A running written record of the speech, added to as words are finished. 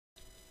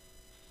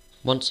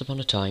Once upon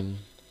a time,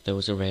 there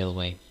was a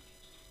railway,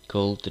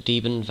 called the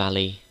Deben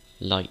Valley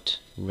Light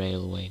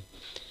Railway,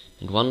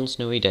 and one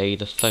snowy day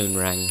the phone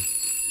rang.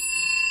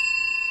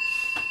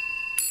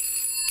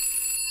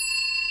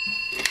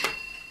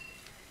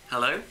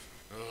 Hello?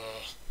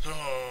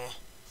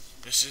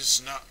 This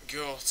is not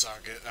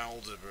Gortag at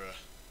Aldeburgh.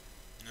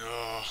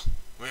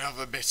 We have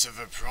a bit of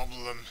a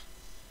problem.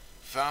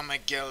 Farmer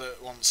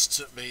Gelert wants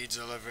to be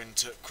delivering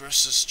to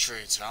Christmas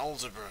tree to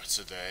Aldeburgh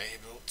today,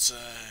 but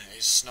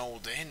it's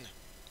snowed in.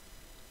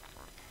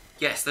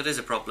 Yes, that is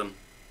a problem.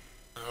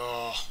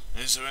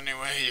 Is there any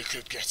way you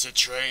could get a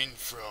train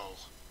through?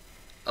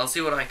 I'll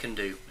see what I can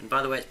do, and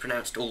by the way it's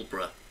pronounced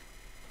Aldeburgh.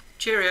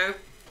 Cheerio,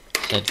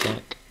 said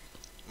Zack.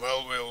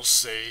 Well, we'll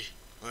see.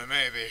 There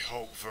may be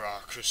hope for our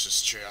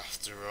Christmas tree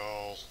after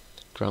all,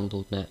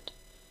 grumbled Nat.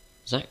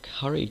 Zack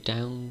hurried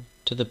down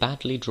to the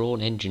badly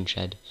drawn engine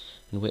shed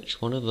in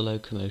which one of the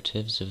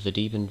locomotives of the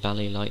Deben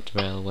Valley Light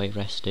Railway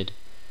rested.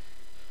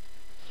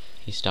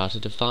 He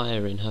started a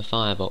fire in her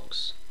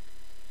firebox.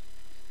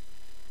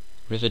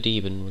 River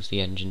Deben was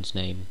the engine's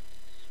name.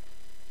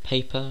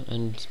 Paper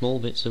and small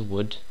bits of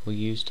wood were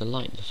used to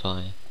light the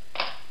fire.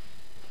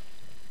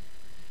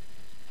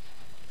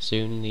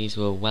 Soon these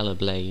were well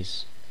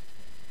ablaze.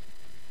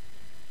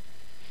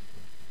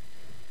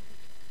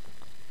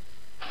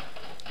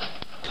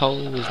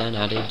 Coal was then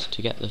added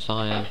to get the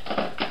fire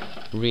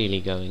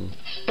really going.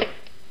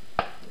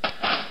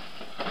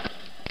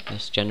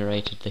 This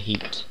generated the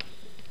heat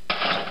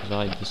to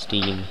provide the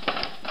steam.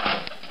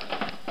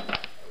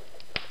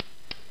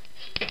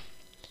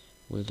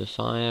 With the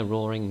fire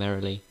roaring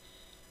merrily,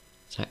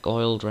 Zack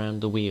oiled round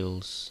the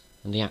wheels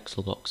and the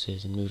axle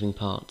boxes and moving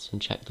parts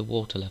and checked the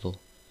water level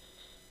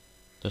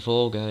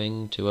before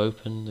going to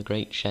open the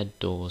great shed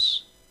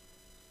doors.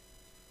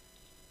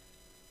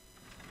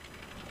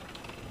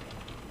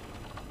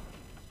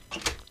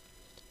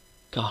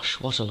 Gosh,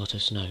 what a lot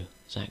of snow,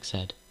 Zack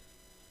said.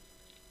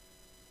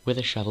 With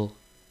a shovel,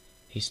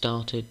 he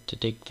started to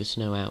dig the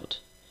snow out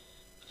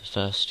for the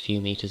first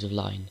few meters of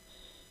line,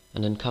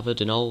 and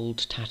uncovered an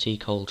old, tatty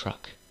coal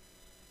truck,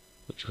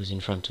 which was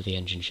in front of the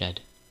engine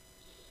shed.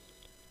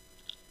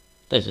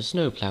 "There's a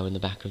snowplough in the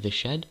back of this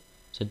shed,"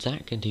 said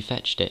Zack, and he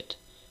fetched it,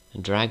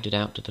 and dragged it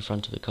out to the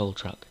front of the coal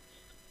truck,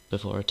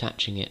 before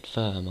attaching it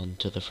firm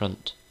onto the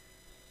front.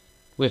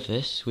 "With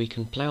this, we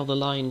can plough the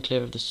line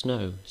clear of the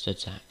snow," said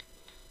Zack.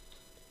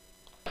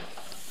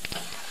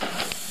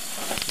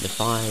 The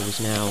fire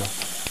was now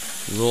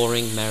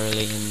roaring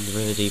merrily in the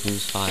River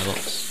Deben's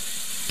firebox.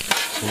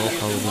 Some more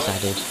coal was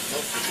added,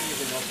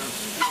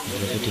 and the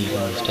River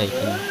Deben was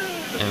taken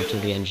out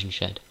of the engine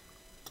shed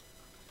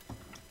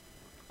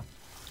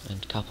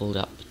and coupled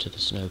up to the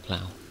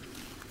snowplough.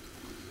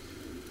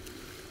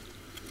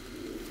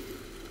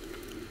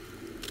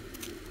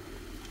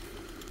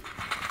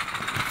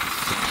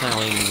 The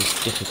ploughing was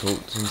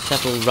difficult, and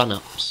several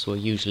run-ups were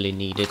usually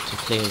needed to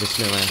clear the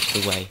snow out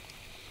of the way.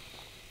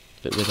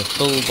 But with a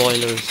full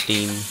boiler of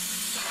steam,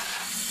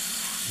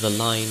 the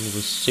line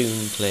was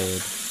soon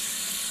cleared.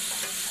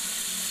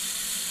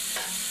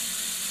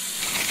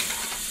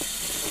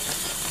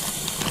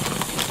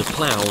 The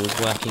plough was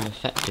working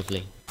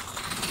effectively.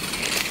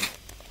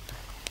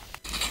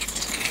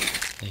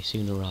 They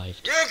soon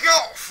arrived. You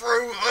got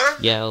through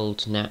them!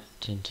 Yelled Nat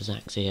into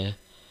Zack's ear.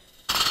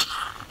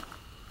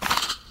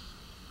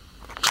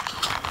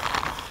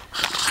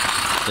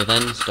 They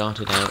then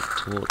started out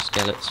towards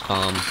Gelert's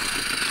farm.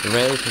 The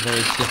rails were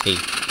very slippy,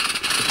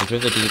 and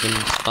River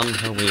Deben spun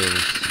her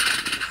wheels.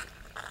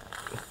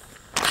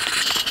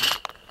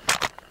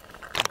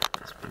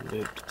 It's been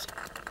moved.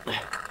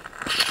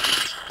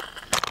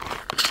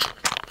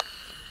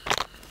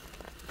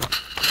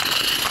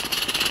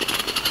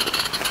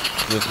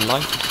 With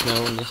lighter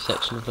snow on this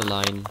section of the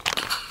line,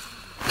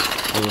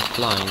 they were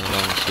flying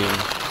along soon.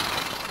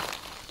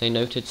 They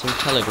noted some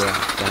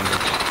telegraph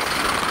damage.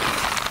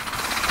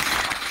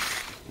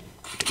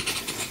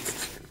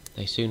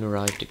 They soon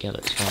arrived at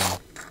Gelert's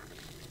farm.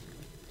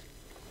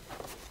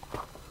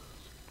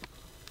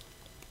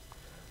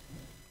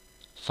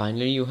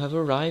 "Finally you have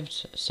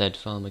arrived," said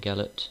Farmer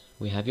Gelert.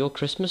 "We have your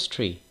Christmas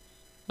tree."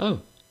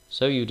 "Oh,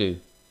 so you do,"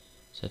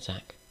 said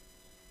Zack.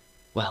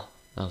 "Well,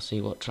 I'll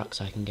see what trucks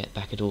I can get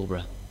back at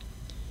Aldeburgh."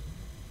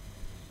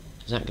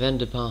 Zack then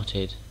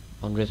departed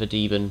on River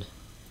Deben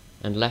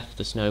and left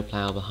the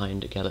snowplough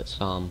behind at Gelert's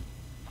farm.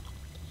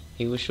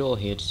 He was sure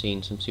he had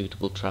seen some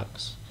suitable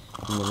trucks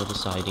on one of the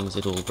sidings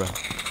at Aldeburgh.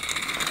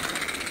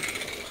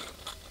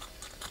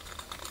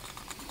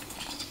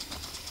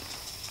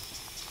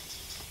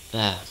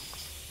 There,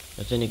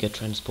 a vinegar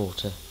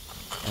transporter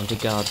and a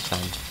guard's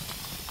van.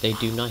 They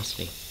do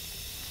nicely.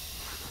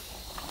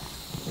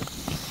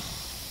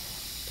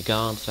 The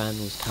guard's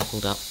van was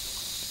coupled up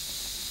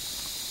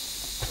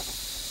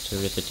to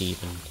River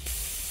Deben.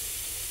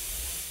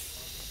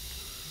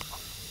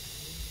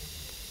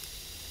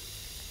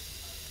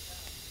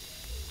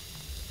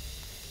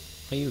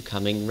 "Are you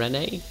coming,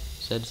 René?"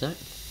 said Zack.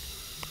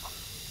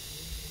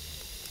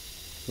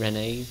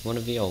 René, one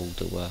of the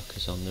older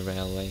workers on the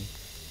railway,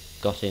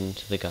 got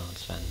into the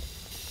guard's van.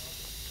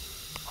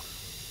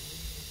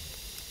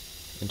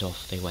 and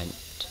off they went.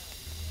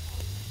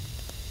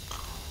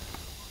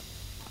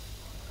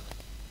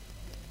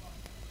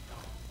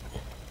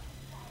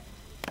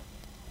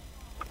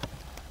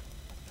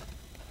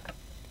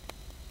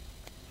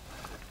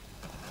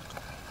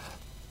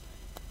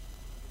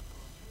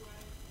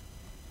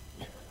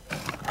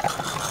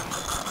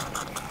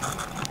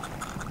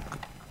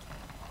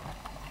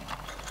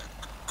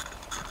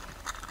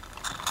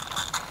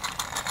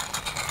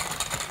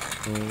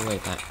 All the way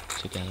back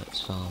to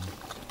Gelert's farm.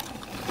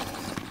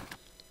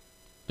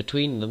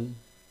 Between them,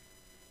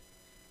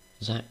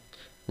 Zack,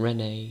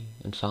 René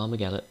and Farmer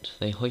Gelert,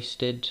 they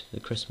hoisted the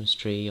Christmas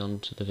tree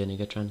onto the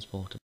vinegar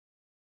transporter.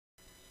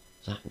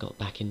 Zack got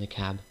back in the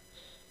cab,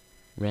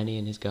 René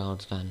in his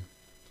guard's van,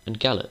 and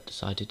Gelert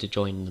decided to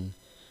join them.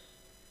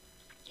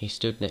 He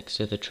stood next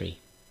to the tree.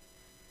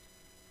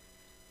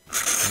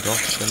 And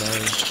off the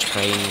merry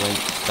train went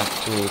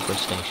back to Aldeburgh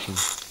station.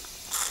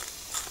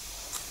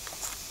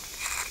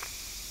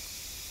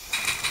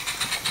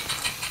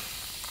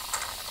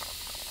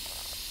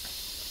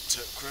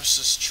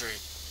 Christmas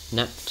tree.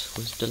 Nat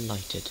was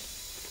delighted.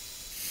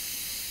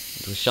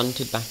 It was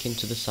shunted back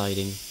into the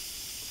siding.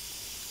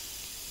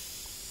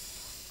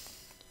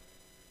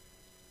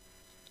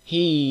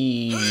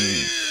 Heave!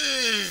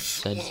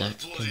 Said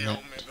Zack and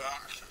Nat,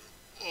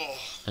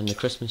 and the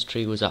Christmas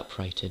tree was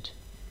uprighted,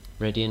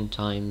 ready in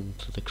time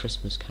for the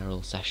Christmas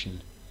carol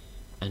session,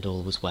 and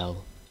all was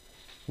well.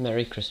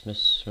 Merry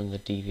Christmas from the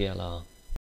DVLR.